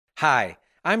Hi,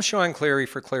 I'm Sean Cleary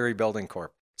for Cleary Building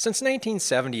Corp. Since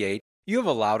 1978, you have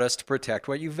allowed us to protect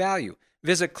what you value.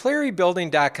 Visit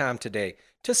clearybuilding.com today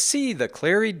to see the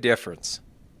Cleary difference.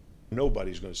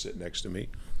 Nobody's going to sit next to me.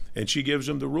 And she gives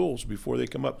them the rules before they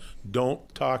come up.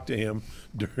 Don't talk to him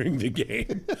during the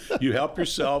game. You help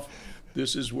yourself.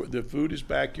 This is where the food is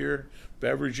back here,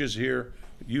 beverages here.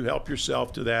 You help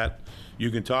yourself to that.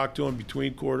 You can talk to him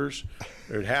between quarters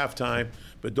or at halftime,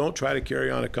 but don't try to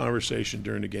carry on a conversation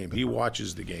during the game. He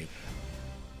watches the game.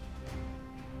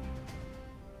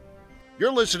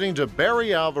 You're listening to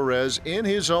Barry Alvarez in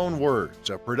His Own Words,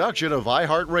 a production of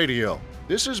iHeartRadio.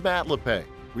 This is Matt LePay.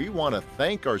 We want to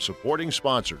thank our supporting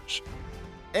sponsors.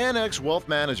 Annex Wealth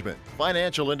Management.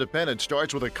 Financial independence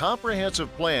starts with a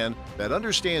comprehensive plan that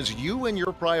understands you and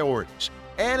your priorities.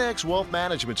 Annex Wealth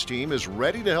Management's team is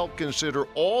ready to help consider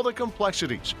all the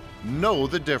complexities. Know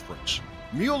the difference.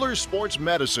 Mueller Sports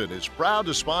Medicine is proud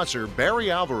to sponsor Barry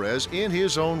Alvarez in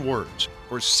His Own Words.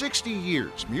 For 60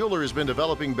 years, Mueller has been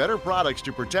developing better products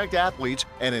to protect athletes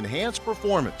and enhance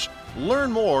performance.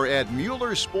 Learn more at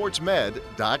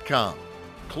MuellerSportsMed.com.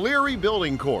 Cleary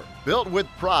Building Corp. Built with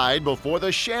pride before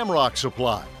the Shamrock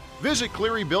Supply. Visit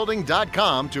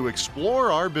ClearyBuilding.com to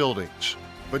explore our buildings.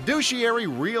 Fiduciary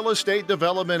Real Estate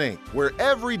Development, Inc., where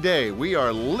every day we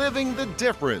are living the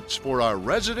difference for our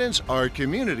residents, our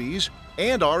communities,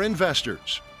 and our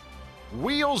investors.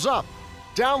 Wheels Up.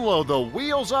 Download the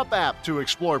Wheels Up app to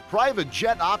explore private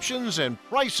jet options and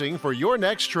pricing for your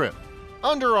next trip.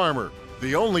 Under Armour.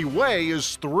 The only way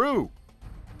is through.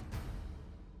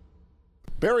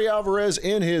 Barry Alvarez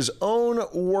in His Own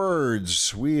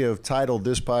Words. We have titled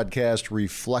this podcast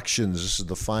Reflections. This is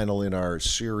the final in our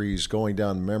series going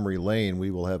down memory lane. We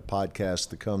will have podcasts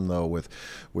to come, though, with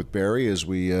Barry as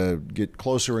we get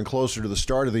closer and closer to the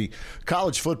start of the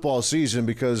college football season,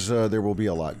 because there will be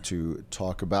a lot to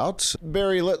talk about.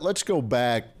 Barry, let's go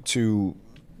back to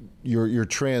your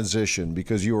transition,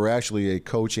 because you were actually a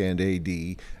coach and AD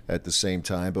at the same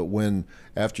time. But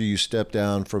after you stepped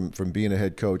down from being a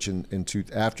head coach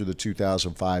after the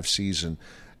 2005 season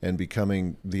and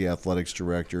becoming the athletics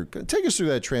director, take us through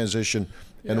that transition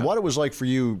and what it was like for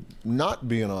you not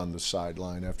being on the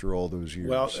sideline after all those years.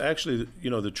 Well, actually,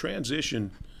 the transition,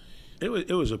 it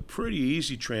was a pretty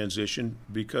easy transition,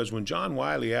 because when John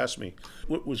Wiley asked me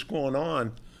what was going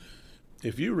on,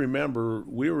 if you remember,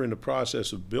 we were in the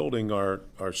process of building our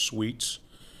suites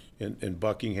in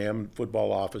Buckingham,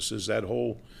 football offices.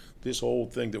 This whole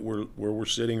thing that where we're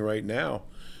sitting right now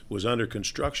was under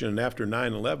construction, and after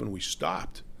 9/11 we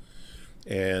stopped,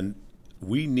 and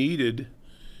we needed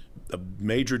a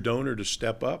major donor to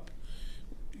step up.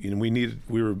 We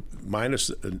were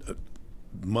minus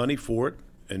money for it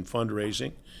and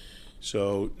fundraising,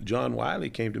 so John Wiley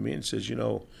came to me and says,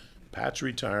 Pat's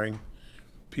retiring.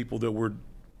 People that we're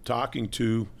talking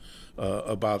to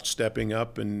about stepping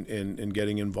up and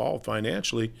getting involved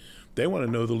financially, they want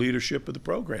to know the leadership of the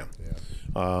program.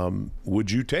 Yeah. Would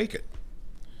you take it?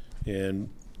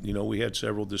 And, we had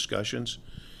several discussions,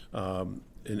 and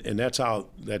that's how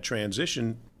that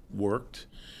transition worked.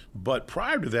 But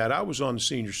prior to that, I was on the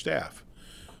senior staff.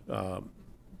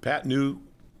 Pat knew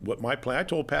what my plan. I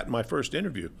told Pat in my first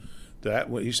interview that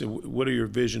he said, "What are your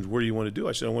visions? Where do you want to do?"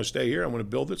 I said, "I want to stay here. I want to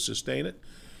build it, sustain it.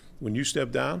 When you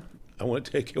step down, I want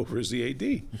to take over as the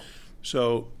AD."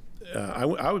 So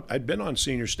I'd been on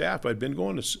senior staff. I'd been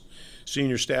going to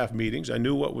senior staff meetings. I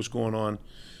knew what was going on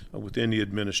within the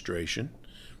administration,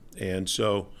 and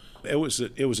so it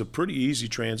was a pretty easy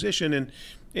transition.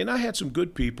 And I had some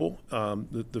good people.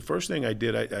 The first thing I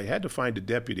did, I had to find a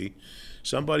deputy,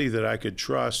 somebody that I could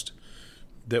trust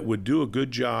that would do a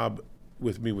good job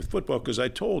with me with football, because I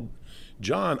told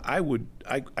John I will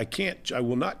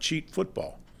not cheat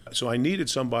football. So I needed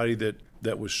somebody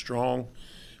that was strong,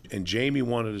 and Jamie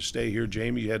wanted to stay here.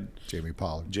 Jamie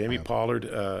Pollard,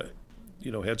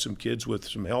 had some kids with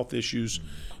some health issues.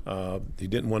 He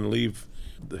didn't want to leave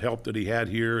the help that he had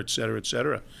here, et cetera, et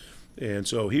cetera. And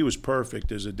so he was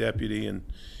perfect as a deputy and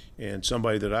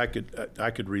somebody that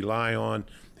I could rely on.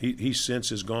 He since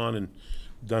has gone and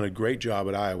done a great job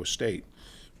at Iowa State.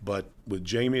 But with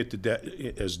Jamie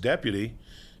as deputy,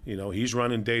 he's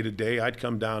running day to day. I'd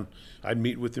come down, I'd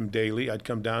meet with him daily. I'd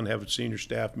come down and have a senior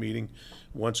staff meeting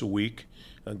once a week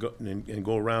and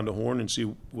go around the horn and see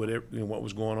what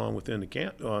was going on within the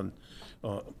camp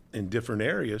in different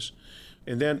areas.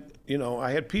 And then, I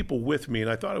had people with me,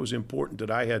 and I thought it was important that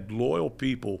I had loyal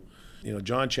people.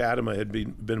 John Chatham had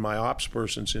been my ops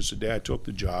person since the day I took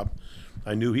the job.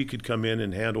 I knew he could come in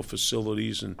and handle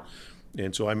facilities, and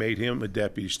so I made him a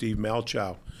deputy. Steve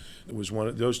Malchow was one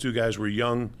of those two guys were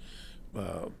young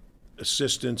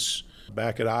assistants,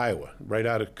 back at Iowa, right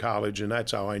out of college, and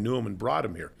that's how I knew them and brought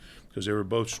them here, because they were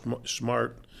both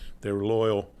smart, they were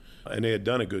loyal, and they had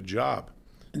done a good job.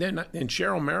 And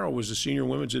Cheryl Merrill was the senior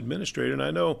women's administrator, and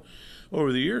I know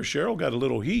over the years Cheryl got a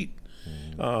little heat,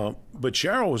 but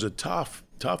Cheryl was a tough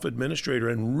administrator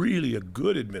and really a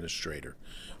good administrator.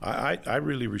 I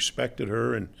really respected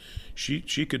her, and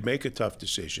she could make a tough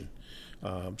decision.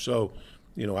 So,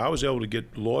 I was able to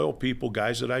get loyal people,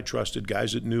 guys that I trusted,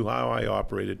 guys that knew how I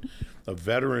operated, a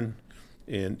veteran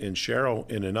in Cheryl,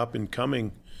 and an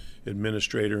up-and-coming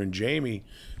administrator in Jamie,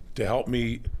 to help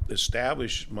me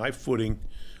establish my footing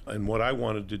and what I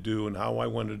wanted to do and how I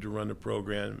wanted to run the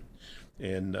program.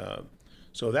 And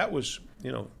so that was,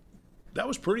 it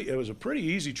was a pretty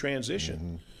easy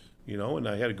transition, and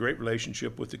I had a great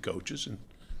relationship with the coaches,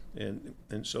 and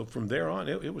so from there on,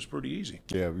 it was pretty easy.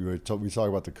 Yeah, we talk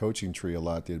about the coaching tree a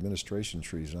lot. The administration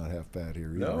tree is not half bad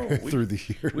here either. No, through the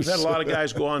years. We've had a lot of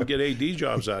guys go on and get AD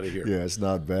jobs out of here. Yeah, it's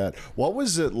not bad. What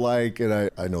was it like,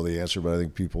 and I know the answer, but I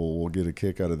think people will get a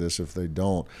kick out of this if they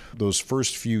don't, those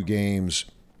first few games,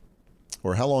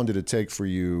 or how long did it take for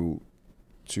you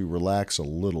to relax a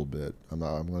little bit? I'm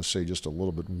going to say just a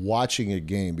little bit, watching a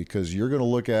game, because you're going to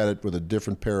look at it with a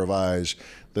different pair of eyes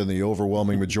than the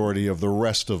overwhelming majority of the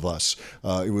rest of us.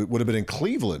 It would have been in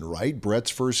Cleveland, right? Brett's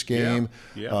first game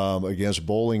against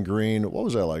Bowling Green. What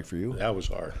was that like for you? That was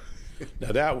hard.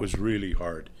 Now, that was really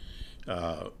hard.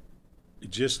 I'm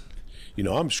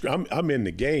in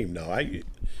the game now.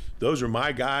 Those are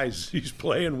my guys he's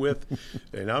playing with,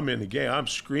 and I'm in the game. I'm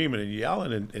screaming and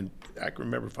yelling, and I can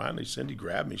remember finally Cindy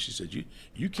grabbed me. She said,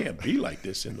 you can't be like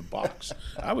this in the box.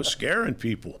 I was scaring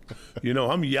people.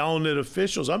 I'm yelling at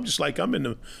officials. I'm just like I'm in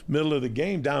the middle of the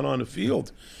game down on the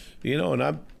field,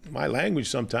 and my language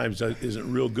sometimes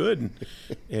isn't real good.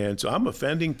 And so I'm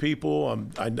offending people.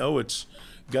 I know it's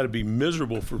got to be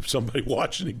miserable for somebody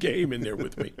watching the game in there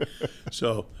with me.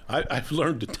 So I've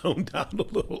learned to tone down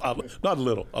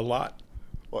a lot.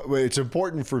 Well, it's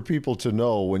important for people to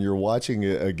know when you're watching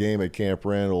a game at Camp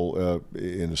Randall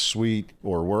in a suite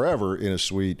or wherever in a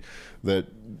suite, that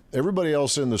everybody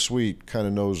else in the suite kind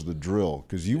of knows the drill,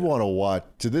 because you want to watch.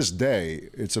 To this day,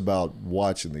 it's about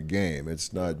watching the game.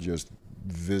 It's not just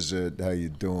visit, how you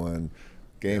doing,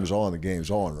 game's on, the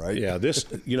game's on, right? Yeah,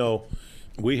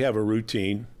 we have a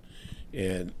routine,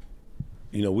 and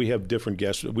we have different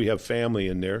guests. We have family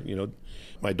in there.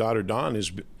 My daughter Dawn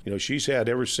is, she's had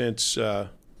ever since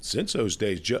those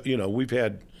days. We've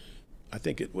had,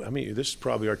 this is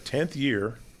probably our 10th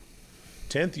year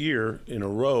in a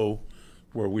row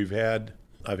where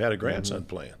I've had a grandson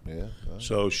playing. Yeah.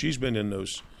 So she's been in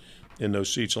those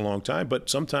seats a long time. But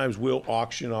sometimes we'll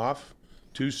auction off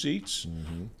 2 seats.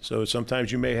 So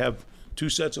sometimes you may have 2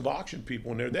 sets of auction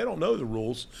people in there. They don't know the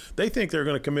rules. They think they're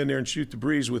going to come in there and shoot the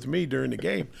breeze with me during the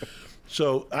game.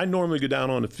 So I normally go down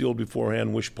on the field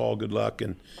beforehand, wish Paul good luck,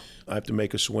 and I have to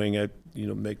make a swing. I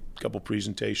make a couple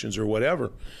presentations or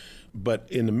whatever. But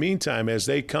in the meantime, as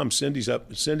they come, Cindy's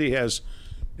up. Cindy has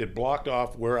it blocked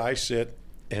off where I sit,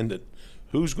 and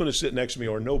who's going to sit next to me,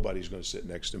 or nobody's going to sit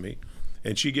next to me.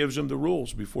 And she gives them the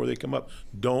rules before they come up.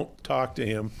 Don't talk to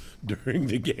him during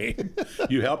the game.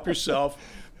 You help yourself.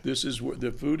 This is where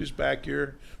the food is back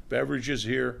here, beverages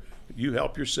here. You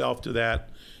help yourself to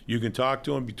that. You can talk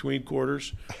to him between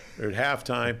quarters or at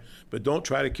halftime, but don't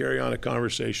try to carry on a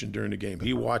conversation during the game.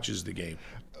 He watches the game.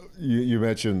 You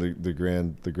mentioned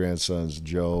the grandsons,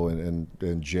 Joe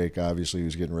and Jake, obviously,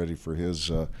 who's getting ready for his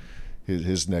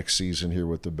next season here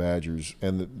with the Badgers,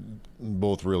 and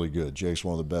both really good. Jake's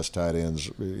one of the best tight ends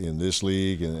in this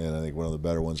league, and I think one of the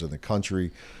better ones in the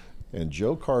country. And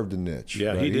Joe carved a niche.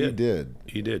 Yeah, right?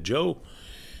 He did. Joe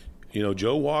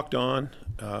walked on,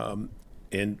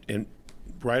 and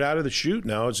right out of the chute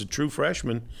now as a true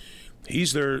freshman,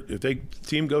 he's there. If the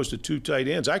team goes to 2 tight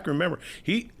ends, I can remember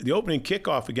the opening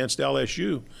kickoff against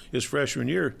LSU his freshman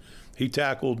year, he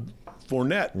tackled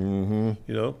Fournette.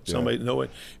 Somebody know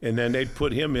it, and then they'd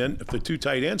put him in. If the 2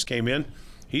 tight ends came in,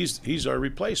 he's our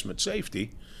replacement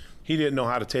safety. He didn't know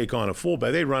how to take on a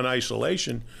fullback. They'd run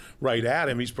isolation right at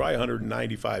him. He's probably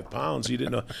 195 pounds. He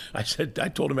didn't know. I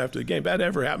told him after the game, if that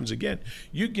ever happens again,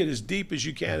 you get as deep as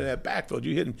you can in that backfield.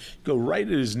 You hit him, go right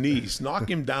at his knees, knock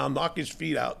him down, knock his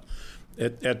feet out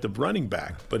at the running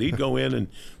back. But he'd go in and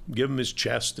give him his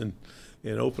chest and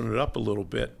open it up a little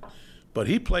bit. But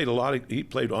he played he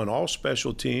played on all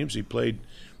special teams. He played,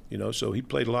 so he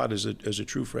played a lot as a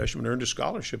true freshman, earned a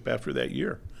scholarship after that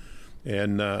year.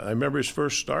 And I remember his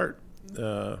first start.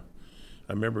 I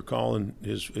remember calling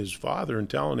his father and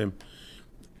telling him,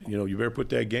 you better put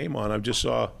that game on. I just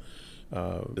saw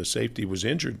the safety was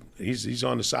injured. He's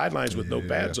on the sidelines with no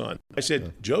pads on. I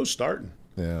said, Joe's starting.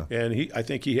 Yeah. And I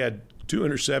think he had 2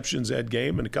 interceptions that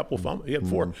game and a couple of fumbles. He had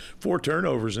four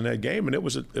turnovers in that game, and it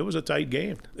was a tight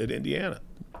game at Indiana.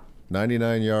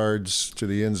 99 yards to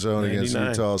the end zone 99. against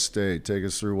Utah State. Take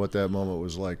us through what that moment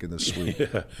was like in the suite.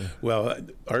 Yeah. Well,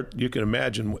 Art, you can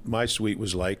imagine what my suite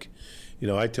was like. You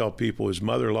know, I tell people his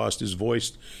mother lost his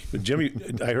voice. But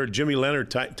I heard Jimmy Leonard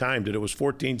timed it. It was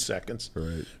 14 seconds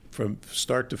from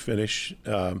start to finish.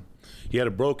 He had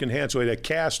a broken hand, so he had a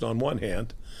cast on one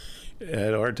hand.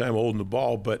 Had a hard time holding the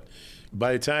ball. But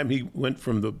by the time he went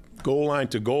from the goal line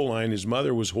to goal line, his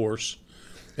mother was hoarse.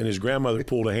 And his grandmother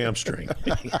pulled a hamstring.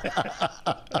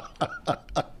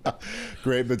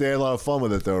 Great, but they had a lot of fun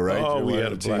with it, though, right? Oh, we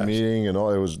had a team blast. meeting and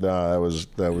all. That was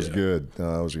good.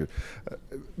 That was good.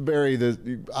 Barry,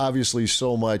 obviously,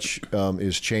 so much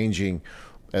is changing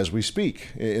as we speak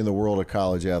in the world of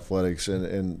college athletics,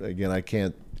 and again, I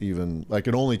can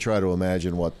only try to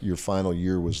imagine what your final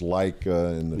year was like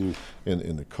in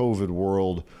the COVID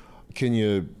world. Can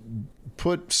you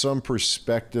put some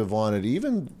perspective on it,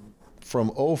 even from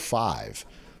 2005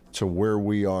 to where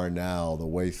we are now, the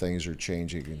way things are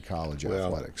changing in college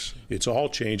athletics? It's all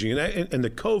changing. And the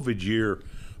COVID year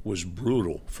was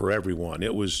brutal for everyone.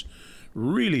 It was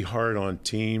really hard on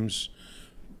teams,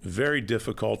 very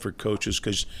difficult for coaches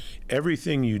because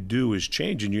everything you do is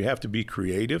changing. You have to be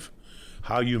creative.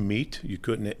 How you meet, you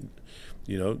couldn't,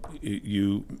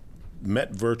 you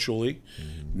met virtually,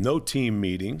 no team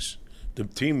meetings. The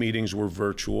team meetings were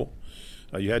virtual.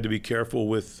 You had to be careful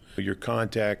with your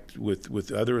contact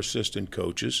with other assistant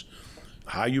coaches,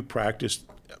 how you practiced,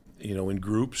 in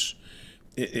groups.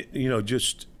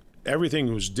 Just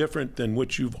everything was different than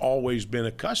what you've always been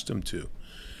accustomed to.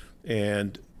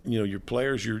 And, your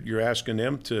players, you're asking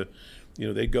them to,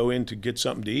 they go in to get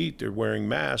something to eat. They're wearing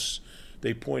masks.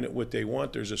 They point at what they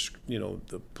want. There's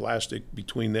the plastic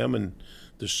between them and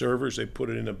the servers. They put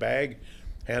it in a bag,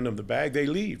 hand them the bag. They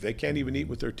leave. They can't even eat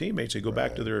with their teammates. They go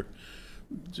back to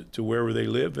wherever they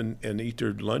live and eat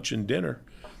their lunch and dinner.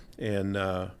 And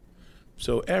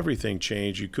so everything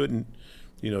changed. You couldn't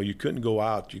go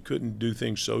out. You couldn't do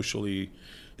things socially.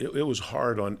 It was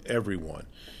hard on everyone.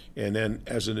 And then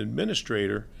as an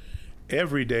administrator,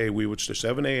 every day we would start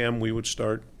 7 a.m. we would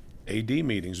start AD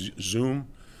meetings, Zoom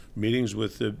meetings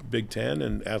with the Big Ten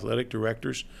and athletic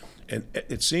directors. And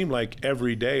it seemed like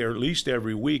every day, or at least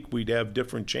every week, we'd have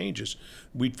different changes.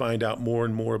 We'd find out more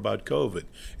and more about COVID,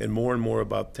 and more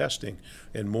about testing,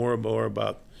 and more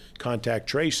about contact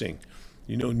tracing.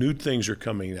 New things are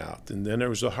coming out. And then there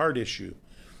was the heart issue.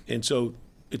 And so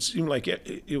it seemed like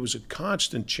it was a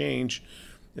constant change.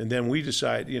 And then we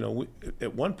decided,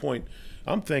 at one point,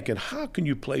 I'm thinking, how can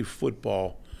you play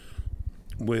football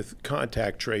with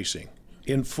contact tracing?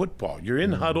 In football, you're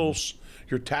in huddles.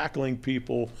 You're tackling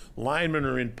people. Linemen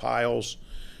are in piles.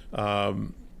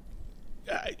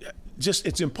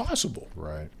 It's impossible.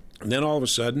 Right. And then all of a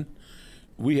sudden,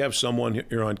 we have someone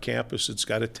here on campus that's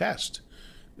got a test.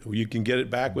 You can get it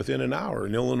back within an hour.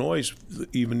 In Illinois,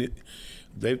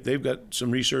 they've got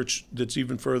some research that's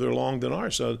even further along than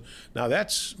ours. So now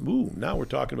now we're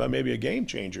talking about maybe a game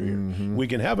changer here. Mm-hmm. We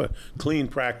can have a clean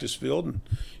practice field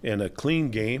and a clean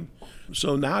game.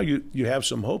 So now you have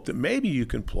some hope that maybe you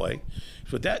can play.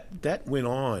 But that went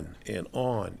on and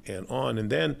on and on. And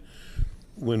then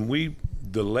when we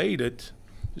delayed it,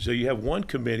 so you have one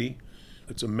committee,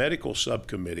 it's a medical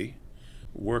subcommittee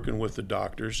working with the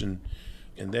doctors, and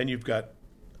then you've got,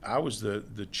 I was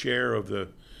the chair of the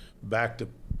back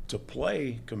to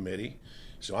play committee.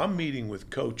 So I'm meeting with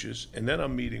coaches, and then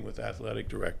I'm meeting with athletic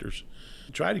directors.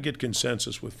 Try to get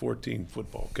consensus with 14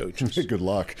 football coaches. Good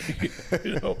luck.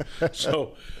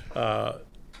 So,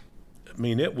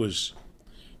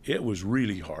 it was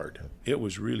really hard. It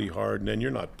was really hard, and then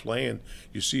you're not playing.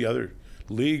 You see other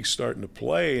leagues starting to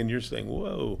play, and you're saying,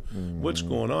 whoa, what's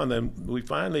going on? Then we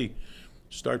finally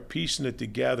start piecing it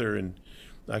together, and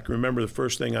I can remember the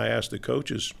first thing I asked the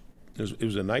coaches, it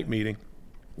was a night meeting,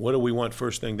 what do we want?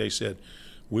 First thing they said,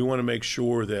 we want to make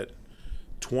sure that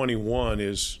 21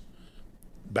 is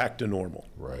back to normal.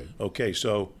 Right. Okay,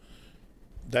 so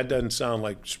that doesn't sound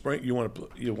like spring. You want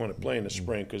to play in the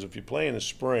spring, because if you play in the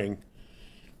spring,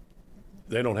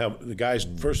 they don't have the guys.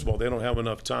 First of all, they don't have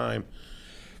enough time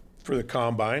for the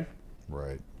combine.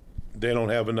 Right. They don't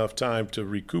have enough time to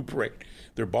recuperate,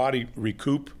 their body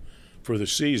recoup for the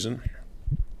season.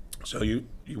 So you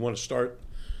want to start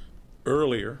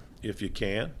earlier if you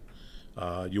can.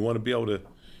 You want to be able to.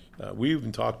 We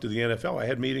even talked to the NFL. I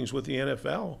had meetings with the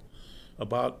NFL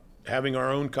about having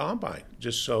our own combine,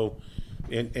 just so,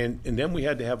 and then we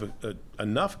had to have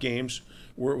enough games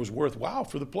where it was worthwhile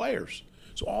for the players.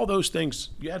 So all those things,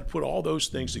 you had to put all those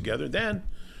things together. Then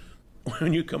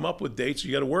when you come up with dates,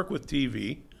 you got to work with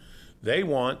TV. They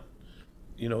want,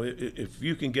 if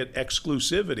you can get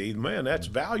exclusivity, man, that's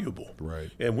valuable.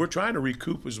 Right. And we're trying to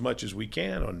recoup as much as we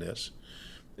can on this.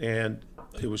 And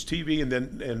it was TV,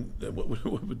 and what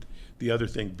would the other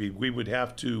thing be? We would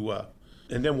have to,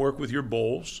 and then work with your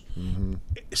bowls,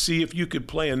 see if you could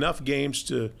play enough games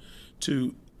to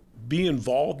be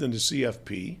involved in the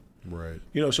CFP. Right.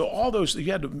 So all those,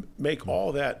 you had to make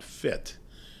all that fit.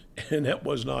 And that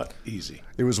was not easy.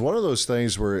 It was one of those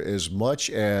things where, as much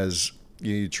as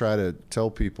you try to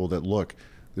tell people that, look,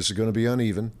 this is going to be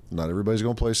uneven, not everybody's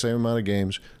going to play the same amount of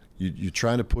games, you're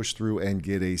trying to push through and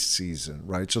get a season,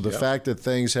 right? So the fact that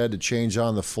things had to change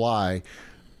on the fly,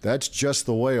 that's just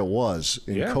the way it was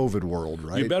in COVID world,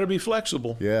 right? You better be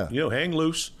flexible. Yeah. Hang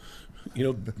loose.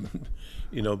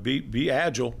 Be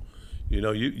agile.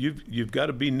 You've got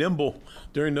to be nimble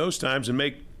during those times and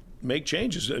make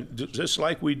changes, just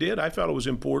like we did. I felt it was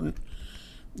important.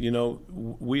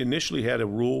 We initially had a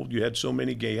rule: you had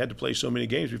to play so many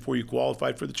games before you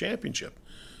qualified for the championship.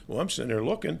 Well, I'm sitting there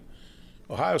looking.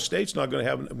 Ohio State's not going to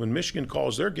have. When Michigan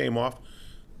calls their game off,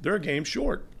 they're a game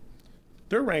short.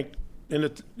 They're ranked in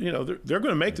the. They're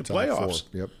going to make the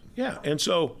playoffs. 4. Yep. Yeah, and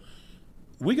so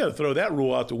we got to throw that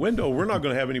rule out the window. We're not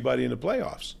going to have anybody in the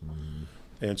playoffs.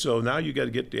 And so now you got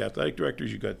to get the athletic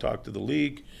directors. You got to talk to the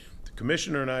league. The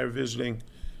commissioner and I are visiting.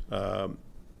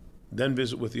 Then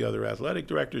visit with the other athletic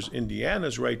directors.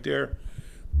 Indiana's right there.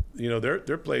 They're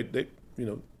going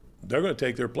to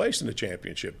take their place in the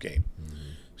championship game.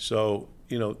 So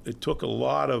it took a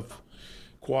lot of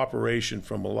cooperation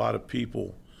from a lot of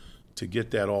people to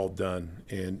get that all done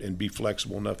and be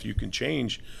flexible enough you can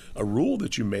change a rule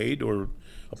that you made or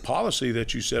a policy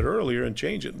that you said earlier and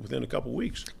change it within a couple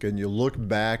weeks. Can you look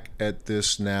back at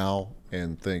this now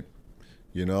and think,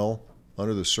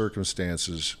 under the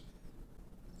circumstances,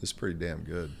 it's pretty damn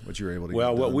good what you were able to get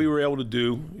done? What we were able to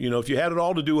do, if you had it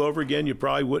all to do over again, you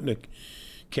probably wouldn't have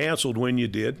canceled when you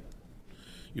did.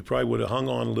 You probably would have hung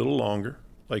on a little longer,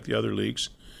 like the other leagues.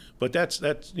 But that's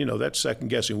second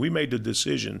guessing. We made the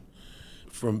decision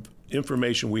from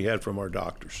information we had from our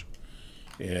doctors.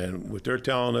 And what they're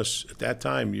telling us at that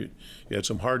time, you had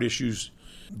some heart issues,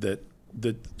 that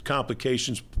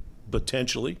complications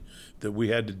potentially that we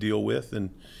had to deal with, and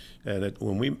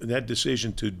when that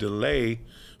decision to delay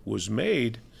was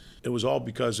made, it was all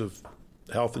because of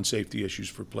health and safety issues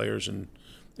for players and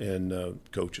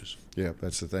coaches. Yeah,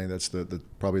 that's the thing. That's the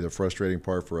probably the frustrating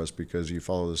part for us, because you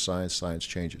follow the science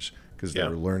changes. Because they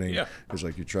were learning. It's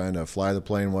like you're trying to fly the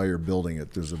plane while you're building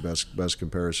it. There's the best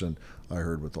comparison I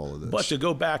heard with all of this. But to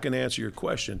go back and answer your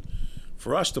question,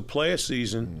 for us to play a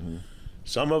season,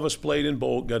 some of us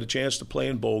got a chance to play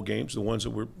in bowl games, the ones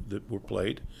that were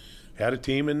played, had a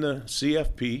team in the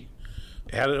CFP,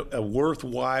 had a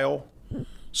worthwhile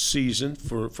season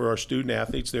for our student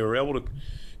athletes. They were able to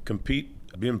compete,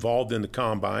 be involved in the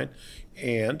combine,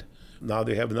 and now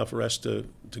they have enough rest to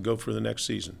go for the next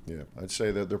season. Yeah, I'd say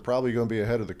that they're probably going to be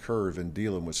ahead of the curve in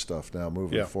dealing with stuff now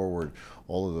moving forward.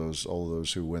 All of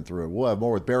those who went through it. We'll have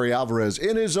more with Barry Alvarez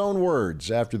in his own words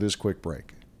after this quick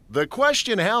break. The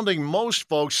question hounding most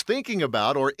folks thinking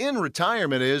about or in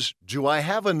retirement is, do I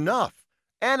have enough?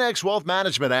 Annex Wealth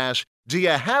Management asks, do you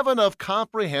have enough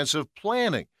comprehensive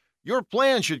planning? Your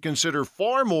plan should consider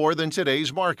far more than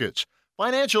today's markets.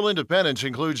 Financial independence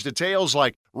includes details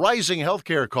like rising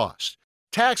healthcare costs,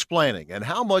 tax planning, and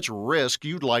how much risk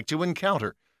you'd like to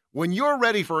encounter. When you're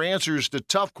ready for answers to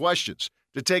tough questions,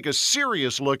 to take a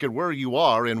serious look at where you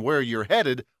are and where you're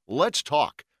headed, let's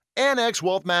talk. Annex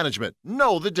Wealth Management.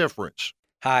 Know the difference.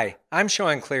 Hi, I'm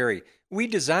Sean Cleary. We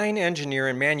design, engineer,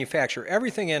 and manufacture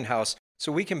everything in-house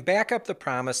so we can back up the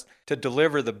promise to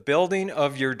deliver the building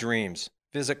of your dreams.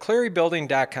 Visit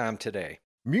ClearyBuilding.com today.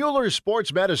 Mueller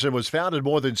Sports Medicine was founded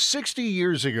more than 60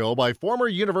 years ago by former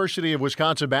University of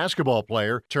Wisconsin basketball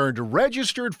player turned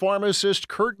registered pharmacist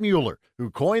Kurt Mueller, who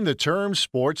coined the term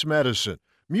sports medicine.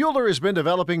 Mueller has been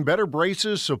developing better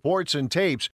braces, supports, and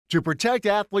tapes to protect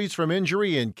athletes from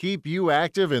injury and keep you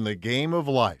active in the game of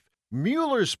life.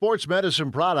 Mueller Sports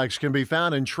Medicine products can be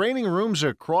found in training rooms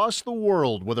across the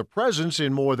world with a presence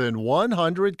in more than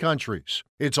 100 countries.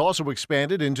 It's also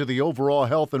expanded into the overall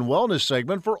health and wellness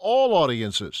segment for all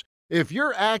audiences. If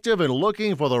you're active and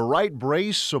looking for the right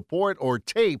brace, support, or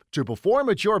tape to perform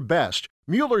at your best,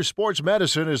 Mueller Sports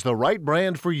Medicine is the right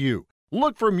brand for you.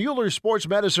 Look for Mueller Sports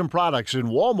Medicine products in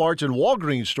Walmart and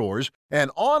Walgreens stores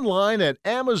and online at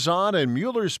Amazon and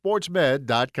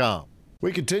MuellerSportsMed.com.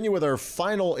 We continue with our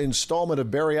final installment of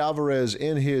Barry Alvarez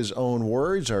in his own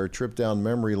words. Our trip down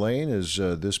memory lane is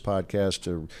this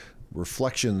podcast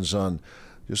reflections on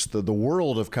just the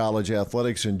world of college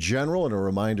athletics in general. And a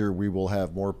reminder, we will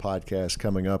have more podcasts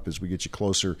coming up as we get you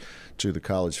closer to the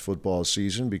college football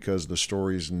season, because the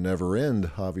stories never end,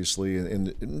 obviously,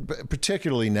 and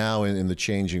particularly now in the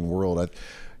changing world.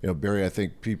 Barry, I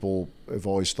think people have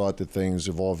always thought that things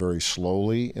evolve very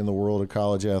slowly in the world of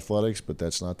college athletics, but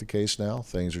that's not the case now.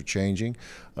 Things are changing.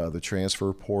 The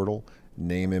transfer portal,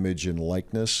 name, image, and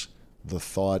likeness, the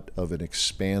thought of an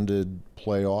expanded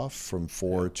playoff from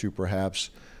 4 to perhaps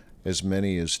as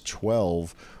many as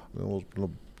 12.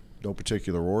 No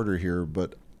particular order here,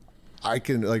 but I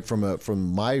can, like,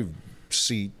 from my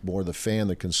seat, more the fan,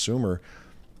 the consumer,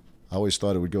 I always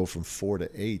thought it would go from 4 to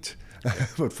 8.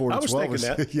 But 4 to 12 I was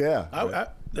thinking that. Yeah.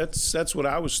 That's what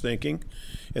I was thinking.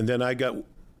 And then I got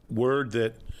word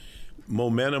that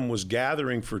momentum was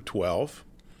gathering for 12.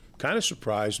 Kind of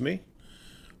surprised me.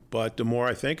 But the more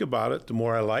I think about it, the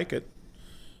more I like it.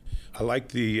 I like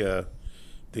the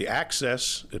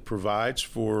access it provides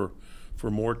for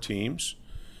more teams.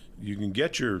 You can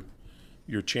get your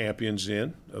champions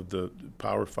in of the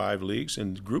Power 5 leagues,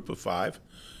 and the Group of 5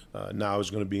 now is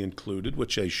going to be included,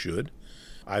 which they should.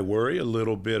 I worry a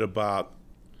little bit about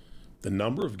the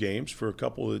number of games for a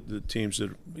couple of the teams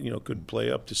that could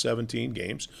play up to 17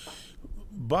 games.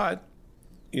 But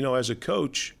as a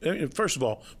coach, first of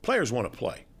all, players want to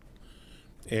play,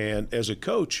 and as a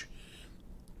coach,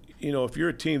 if you're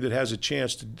a team that has a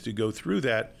chance to go through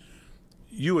that,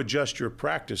 you adjust your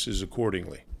practices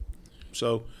accordingly.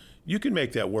 So you can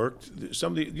make that work.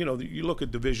 Some of the, you look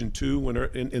at Division II when they're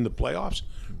in the playoffs.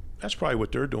 That's probably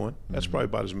what they're doing. That's probably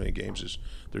about as many games as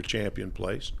their champion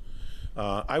plays.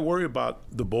 I worry about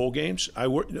the bowl games.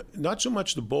 Not so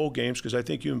much the bowl games, because I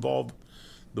think you involve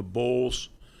the bowls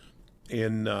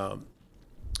in the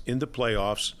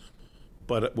playoffs.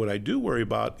 But what I do worry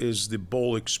about is the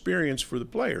bowl experience for the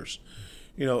players.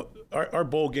 Our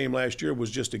bowl game last year was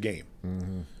just a game.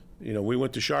 Mm-hmm. We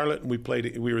went to Charlotte and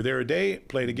we were there a day,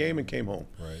 played a game, and came home.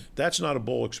 Right. That's not a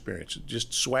bowl experience.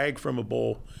 Just swag from a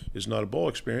bowl is not a bowl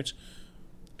experience.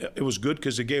 It was good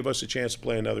because it gave us a chance to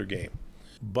play another game.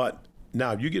 But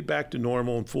now you get back to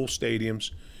normal and full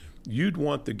stadiums, you'd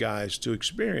want the guys to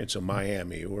experience a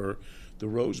Miami or the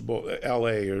Rose Bowl,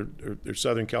 L.A. or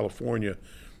Southern California,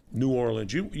 New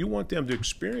Orleans. You want them to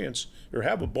experience or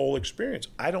have a bowl experience.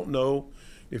 I don't know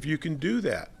if you can do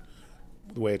that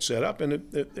the way it's set up, and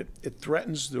it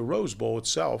threatens the Rose Bowl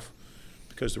itself,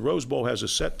 because the Rose Bowl has a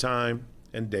set time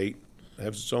and date, it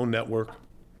has its own network,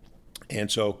 and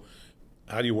so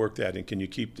how do you work that, and can you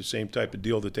keep the same type of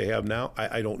deal that they have now?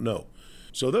 I don't know.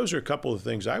 So those are a couple of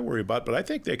things I worry about, but I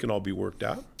think they can all be worked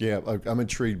out. Yeah, I'm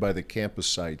intrigued by the campus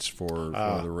sites for one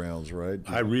of the rounds, right?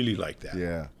 I really like that.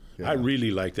 Yeah. I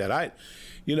really like that.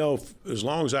 As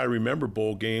long as I remember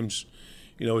bowl games,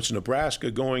 it's Nebraska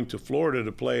going to Florida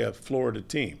to play a Florida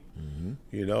team,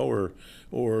 mm-hmm.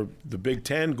 Or the Big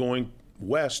Ten going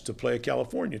west to play a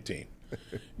California team,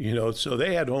 so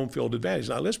they had home field advantage.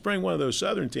 Now let's bring one of those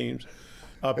Southern teams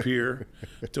up here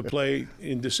to play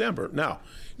in December. Now,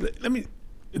 let me.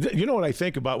 What I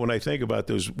think about when I think about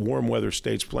those warm weather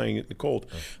states playing in the cold?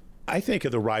 I think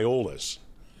of the Raiolas.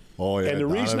 Oh, yeah. And the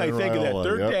reason I think of that,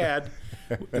 their dad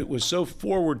it was so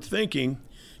forward thinking,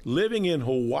 living in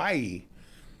Hawaii,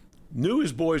 knew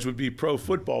his boys would be pro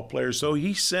football players, so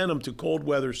he sent them to cold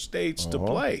weather states to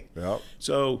play. Yep.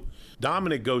 So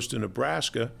Dominic goes to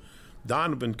Nebraska,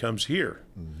 Donovan comes here,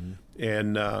 mm-hmm.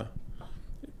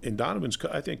 and Donovan's.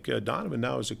 I think Donovan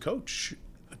now is a coach,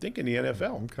 I think, in the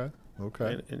NFL.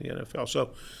 Okay. In the NFL. So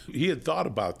he had thought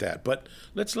about that. But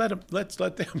let's let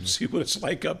them see what it's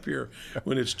like up here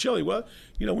when it's chilly. Well,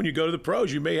 when you go to the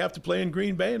pros, you may have to play in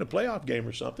Green Bay in a playoff game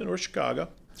or something, or Chicago.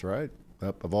 That's right.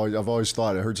 I've always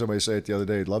thought, I heard somebody say it the other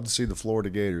day, I'd love to see the Florida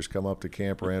Gators come up to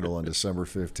Camp Randall on December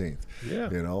 15th. Yeah.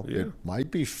 It might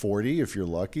be 40 if you're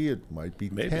lucky. It might be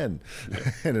Maybe. 10.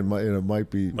 And it might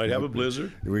be. Might have a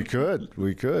blizzard. We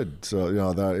could. So,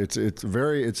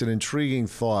 it's an intriguing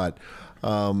thought.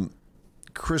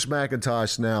 Chris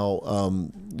McIntosh now,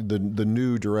 the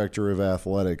new director of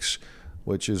athletics,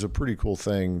 which is a pretty cool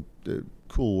thing,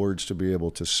 cool words to be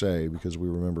able to say, because we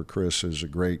remember Chris as a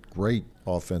great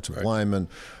offensive lineman.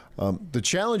 The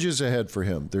challenges ahead for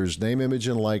him, there's name, image,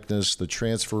 and likeness, the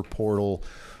transfer portal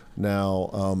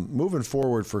now, moving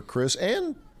forward for Chris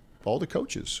and all the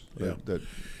coaches. That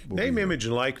name, image,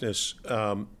 and likeness,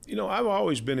 I've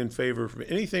always been in favor of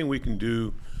anything we can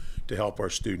do to help our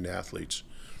student athletes.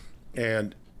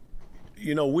 And,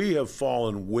 we have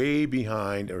fallen way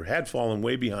behind, or had fallen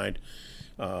way behind,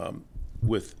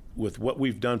 with what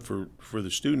we've done for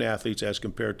the student athletes as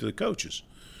compared to the coaches.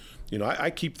 I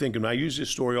keep thinking, I use this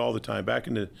story all the time. Back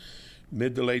in the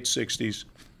mid to late 60s,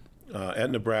 at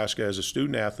Nebraska as a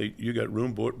student athlete, you got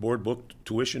room, board, book,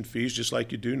 tuition fees just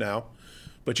like you do now,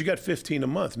 but you got $15 a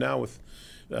month now with,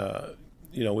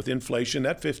 with inflation.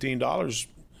 That $15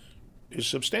 is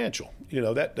substantial.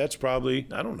 That's probably,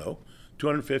 I don't know,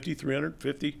 $250,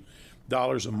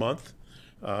 $350 a month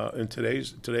in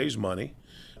today's money.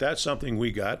 That's something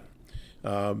we got.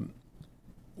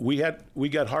 We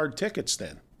got hard tickets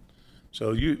then,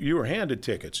 so you were handed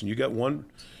tickets, and you got one.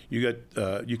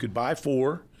 You could buy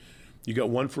 4. You got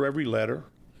one for every letter,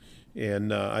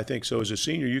 and I think so. As a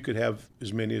senior, you could have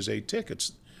as many as 8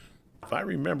 tickets. If I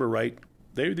remember right,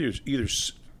 they're either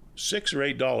 $6 or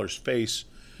 $8 face,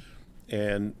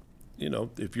 and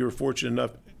if you were fortunate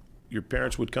enough, your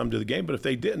parents would come to the game. But if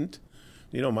they didn't,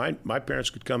 my parents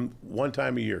could come one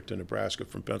time a year to Nebraska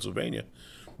from Pennsylvania.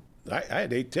 I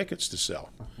had 8 tickets to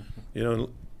sell.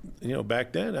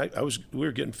 Back then we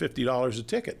were getting $50 a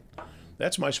ticket.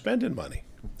 That's my spending money.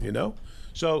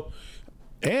 So,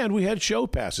 and we had show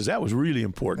passes. That was really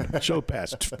important. Show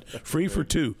pass, free for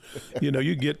 2.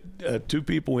 You get 2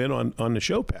 people in on the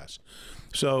show pass.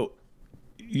 So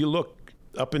you look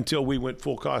up until we went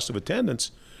full cost of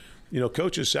attendance.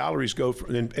 Coaches' salaries go for,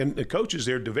 and the coaches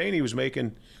there, Devaney was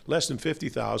making less than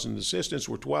 $50,000. The assistants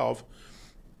were $12,000,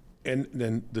 and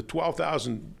then the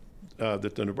 $12,000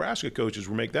 that the Nebraska coaches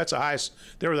were making.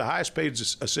 They were the highest paid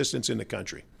assistants in the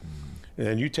country.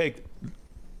 And you take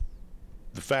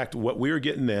the fact of what we were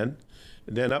getting then,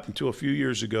 and then up until a few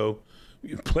years ago,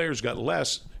 players got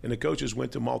less, and the coaches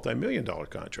went to multi-million-dollar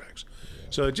contracts.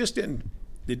 So it just didn't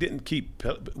keep,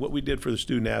 what we did for the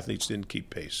student athletes didn't keep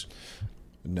pace.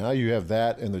 Now you have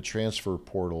that in the transfer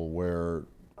portal, where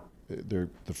the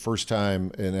first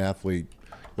time an athlete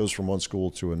goes from one school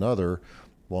to another,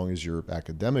 as long as you're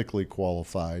academically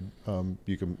qualified,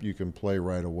 you can play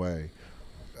right away.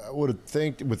 I would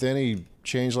think with any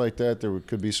change like that, there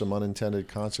could be some unintended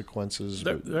consequences.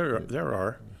 There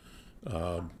are,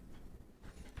 and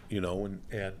you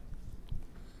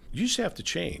just have to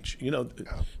change.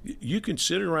 You can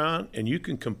sit around and you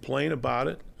can complain about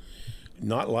it,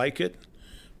 not like it,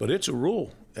 but it's a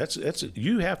rule.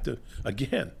 You have to,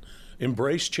 again,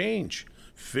 embrace change,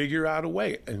 figure out a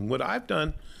way. And what I've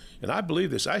done, and I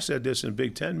believe this, I said this in a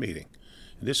Big Ten meeting,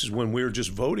 and this is when we were just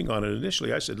voting on it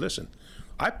initially. I said, listen,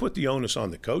 I put the onus on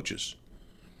the coaches.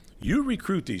 You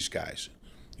recruit these guys.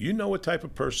 You know what type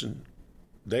of person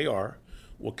they are,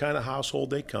 what kind of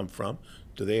household they come from.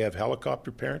 Do they have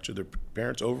helicopter parents? Are their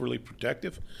parents overly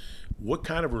protective? What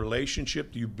kind of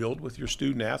relationship do you build with your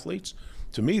student athletes?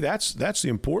 To me, that's the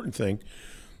important thing.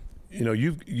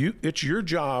 It's your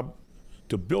job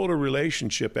to build a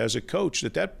relationship as a coach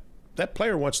that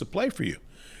player wants to play for you.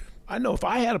 I know if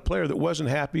I had a player that wasn't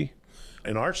happy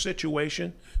in our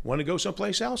situation, want to go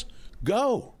someplace else,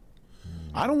 go.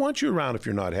 I don't want you around if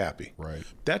you're not happy. Right.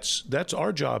 That's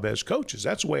our job as coaches.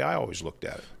 That's the way I always looked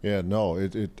at it. Yeah, no,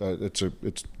 it's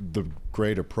the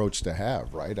great approach to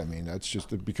have, right? I mean, that's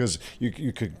just because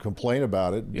you could complain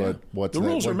about it, but the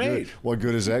rules are made. What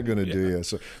good is that going to do you?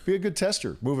 So be a good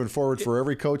tester moving forward for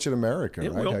every coach in America,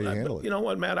 right? Will, how you handle it. You know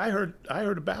what, Matt? I heard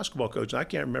a basketball coach. I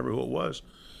can't remember who it was.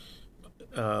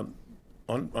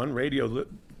 On radio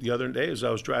the other day as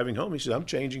I was driving home, he said, "I'm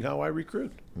changing how I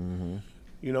recruit." Mm-hmm.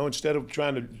 Instead of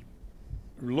trying to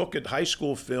look at high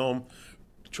school film,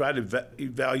 try to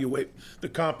evaluate the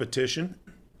competition,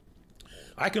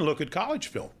 I can look at college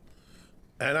film.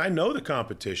 And I know the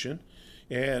competition.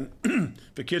 And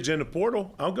if a kid's in the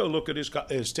portal, I'll go look at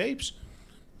his tapes.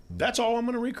 That's all I'm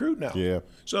going to recruit now. Yeah.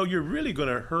 So you're really going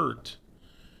to hurt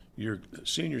your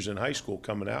seniors in high school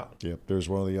coming out. Yep, there's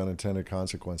one of the unintended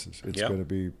consequences. It's Yep. going to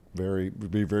be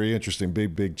very interesting.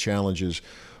 Big challenges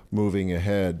moving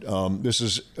ahead.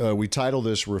 We title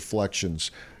this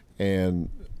Reflections, and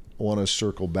I want to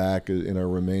circle back in our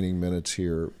remaining minutes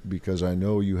here because I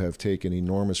know you have taken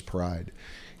enormous pride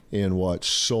in what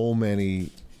so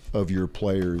many of your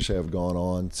players have gone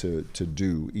on to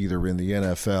do, either in the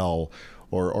NFL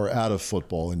or out of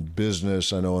football, in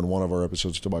business. I know in one of our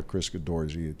episodes we talked about Chris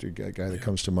Godorsky, a guy that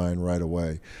comes to mind right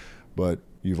away. But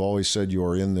you've always said you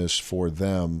are in this for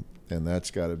them, and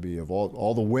that's got to be of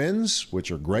all the wins,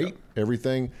 which are great,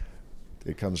 everything,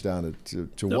 it comes down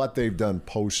to what they've done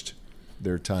post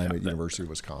their time at University of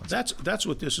Wisconsin. That's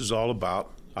what this is all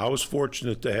about. I was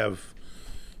fortunate to have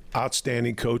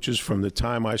outstanding coaches from the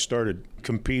time I started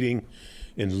competing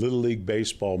in Little League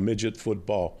baseball, midget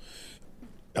football,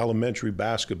 elementary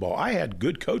basketball. I had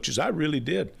good coaches, I really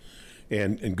did,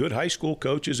 and good high school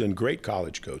coaches and great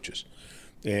college coaches.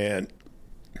 And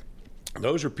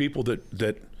those are people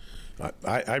that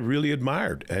I really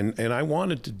admired, and I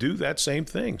wanted to do that same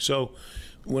thing. So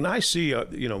when I see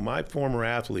my former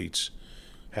athletes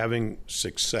having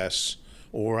success,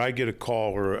 or I get a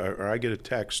call, or I get a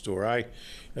text, or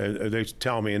they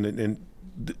tell me, and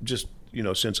just,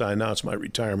 since I announced my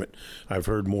retirement, I've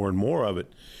heard more and more of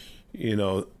it,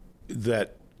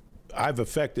 that I've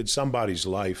affected somebody's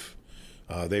life.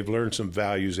 They've learned some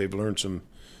values, they've learned some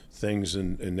things,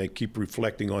 and they keep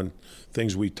reflecting on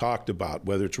things we talked about,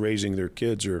 whether it's raising their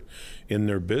kids or in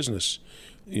their business.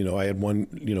 I had one,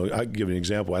 I'll give an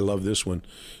example. I love this one.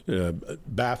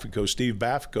 Baffico, Steve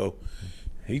Baffico,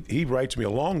 he writes me a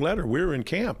long letter. We were in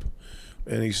camp,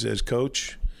 and he says,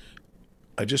 "Coach,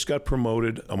 I just got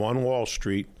promoted. I'm on Wall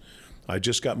Street. I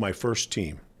just got my first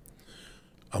team.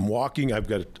 I'm walking. I've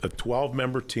got a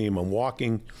 12-member team. I'm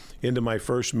walking into my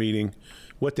first meeting.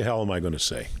 What the hell am I going to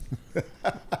say?"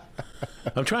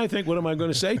 I'm trying to think, what am I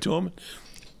going to say to him?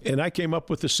 And I came up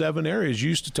with the 7 areas. You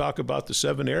used to talk about the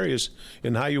 7 areas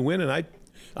and how you win, and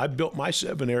I built my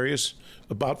 7 areas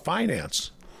about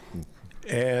finance.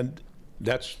 And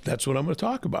that's what I'm going to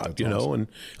talk about, That's awesome. And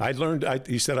I learned,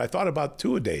 he said, I thought about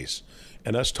two-a-days,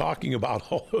 and us talking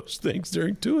about all those things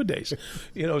during two-a-days.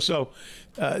 So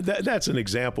that's an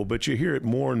example, but you hear it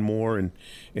more and more, and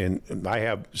I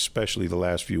have, especially the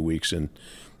last few weeks, and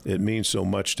it means so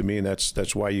much to me, and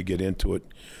that's why you get into it.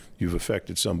 You've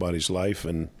affected somebody's life,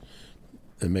 and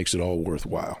it makes it all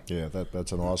worthwhile. Yeah,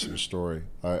 that's an awesome story.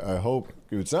 I hope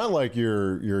it's not like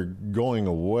you're going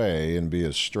away and be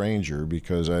a stranger,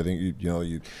 because I think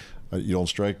you don't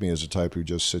strike me as a type who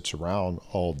just sits around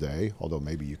all day, although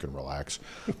maybe you can relax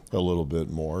a little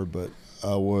bit more. But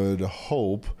I would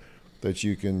hope that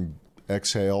you can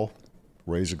exhale,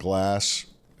 raise a glass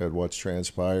at what's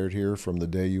transpired here from the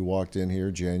day you walked in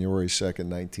here, January 2nd,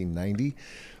 1990,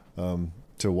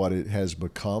 to what it has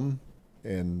become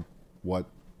and what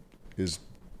is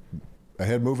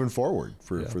ahead moving forward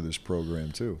for this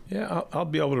program too. Yeah, I'll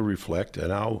be able to reflect,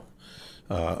 and I'll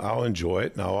enjoy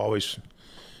it, and I'll always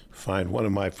find one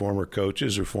of my former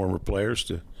coaches or former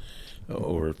players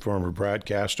or a former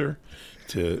broadcaster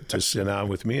to sit down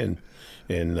with me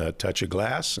and touch a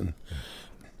glass and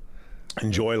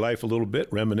enjoy life a little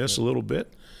bit, reminisce a little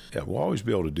bit. Yeah, we'll always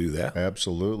be able to do that.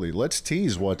 Absolutely. Let's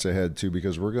tease what's ahead too,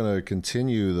 because we're going to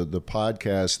continue the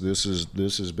podcast.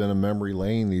 This has been a memory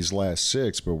lane these last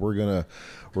 6, but we're gonna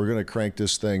crank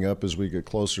this thing up as we get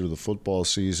closer to the football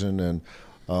season, and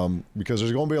because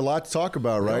there's going to be a lot to talk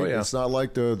about, right? Oh, yeah. It's not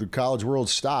like the college world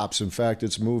stops. In fact,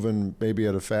 it's moving maybe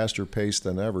at a faster pace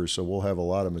than ever. So we'll have a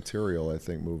lot of material, I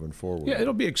think, moving forward. Yeah,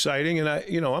 it'll be exciting, and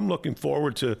I'm looking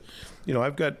forward to,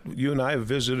 I've got, you and I have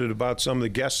visited about some of the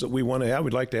guests that we want to have.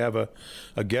 We'd like to have a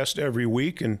guest every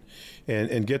week and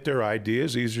get their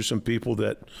ideas. These are some people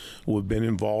that have been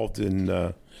involved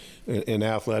in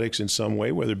athletics in some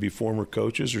way, whether it be former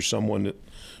coaches or someone that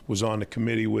was on the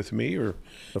committee with me, or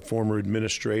a former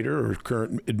administrator or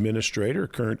current administrator,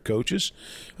 current coaches.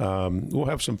 We'll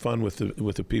have some fun with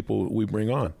the people we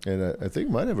bring on. And I think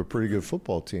we might have a pretty good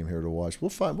football team here to watch. We'll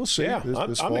see. Yeah,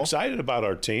 this I'm fall. excited about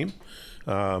our team.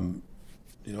 I've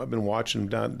been watching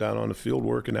them down on the field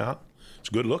working out. It's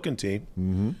a good-looking team.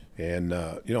 Mm-hmm. And,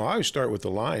 I always start with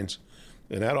the lines.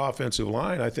 And that offensive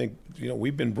line, I think,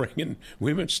 we've been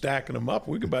stacking them up.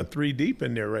 We're about 3 deep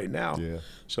in there right now. Yeah.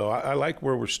 So I like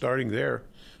where we're starting there.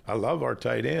 I love our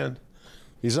tight end.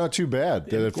 He's not too bad.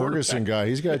 That Ferguson guy,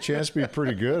 he's got a chance to be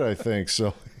pretty good, I think.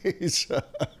 So he's.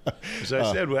 As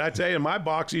I said, I tell you, in my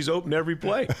box, he's open every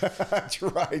play. That's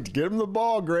right. Get him the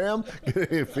ball, Graham.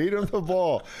 Feed him the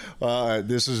ball.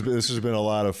 This has been a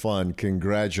lot of fun.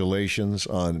 Congratulations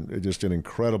on just an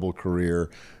incredible career,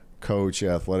 coach,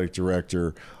 athletic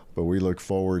director. But we look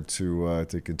forward to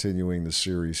continuing the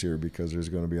series here, because there's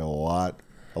going to be a lot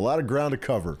of ground to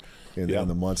cover in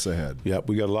the months ahead. Yeah,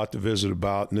 we got a lot to visit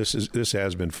about, and this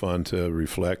has been fun to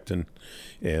reflect and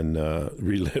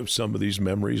relive some of these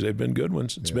memories. They've been good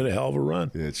ones. It's been a hell of a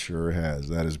run. It sure has.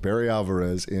 That is Barry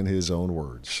Alvarez in his own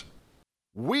words.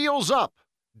 Wheels Up.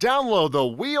 Download the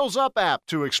Wheels Up app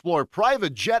to explore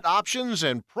private jet options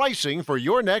and pricing for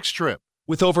your next trip.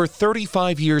 With over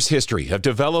 35 years' history of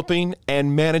developing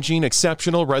and managing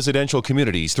exceptional residential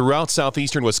communities throughout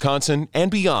southeastern Wisconsin and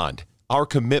beyond, our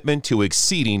commitment to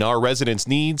exceeding our residents'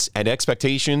 needs and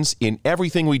expectations in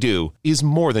everything we do is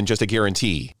more than just a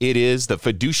guarantee. It is the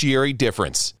fiduciary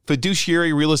difference.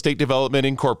 Fiduciary Real Estate Development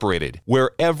Incorporated,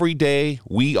 where every day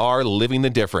we are living the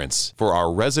difference for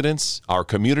our residents, our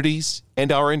communities,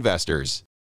 and our investors.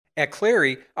 At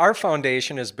Cleary, our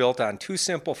foundation is built on 2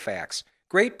 simple facts: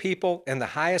 great people and the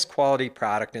highest quality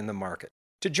product in the market.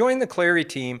 To join the Cleary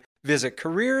team, visit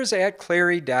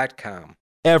careersatcleary.com.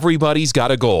 Everybody's got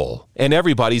a goal, and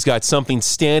everybody's got something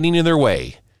standing in their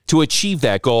way. To achieve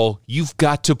that goal, you've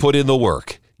got to put in the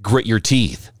work, grit your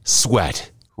teeth, sweat,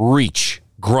 reach,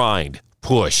 grind,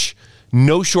 push.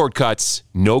 No shortcuts,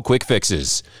 no quick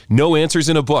fixes, no answers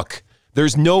in a book.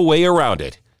 There's no way around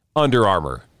it. Under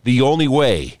Armour, the only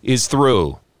way is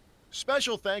through.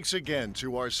 Special thanks again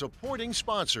to our supporting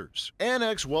sponsors.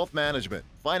 Annex Wealth Management.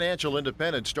 Financial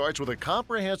independence starts with a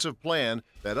comprehensive plan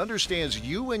that understands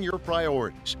you and your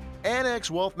priorities.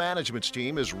 Annex Wealth Management's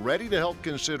team is ready to help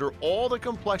consider all the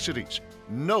complexities.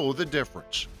 Know the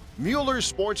difference. Mueller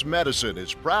Sports Medicine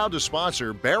is proud to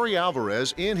sponsor Barry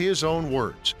Alvarez in his own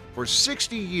words. For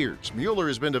 60 years, Mueller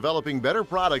has been developing better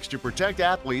products to protect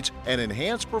athletes and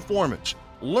enhance performance.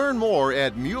 Learn more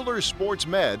at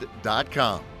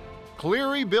MuellerSportsMed.com.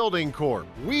 Cleary Building Corp.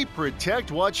 We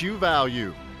protect what you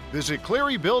value. Visit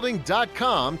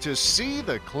ClearyBuilding.com to see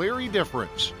the Cleary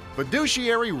difference.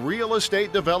 Fiduciary Real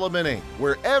Estate Development, Inc.,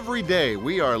 where every day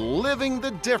we are living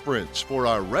the difference for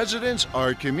our residents,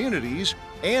 our communities,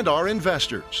 and our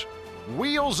investors.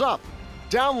 Wheels Up.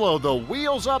 Download the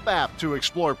Wheels Up app to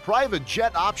explore private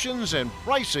jet options and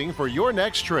pricing for your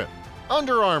next trip.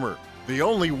 Under Armour, the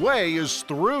only way is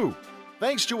through.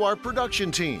 Thanks to our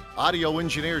production team, audio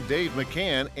engineer Dave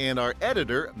McCann, and our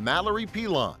editor Mallory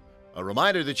Pilon. A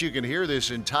reminder that you can hear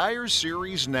this entire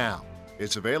series now.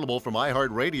 It's available from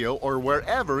iHeartRadio or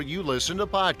wherever you listen to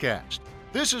podcasts.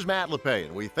 This is Matt LePay,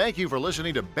 and we thank you for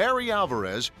listening to Barry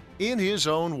Alvarez in his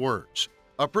own words,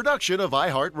 a production of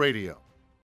iHeartRadio.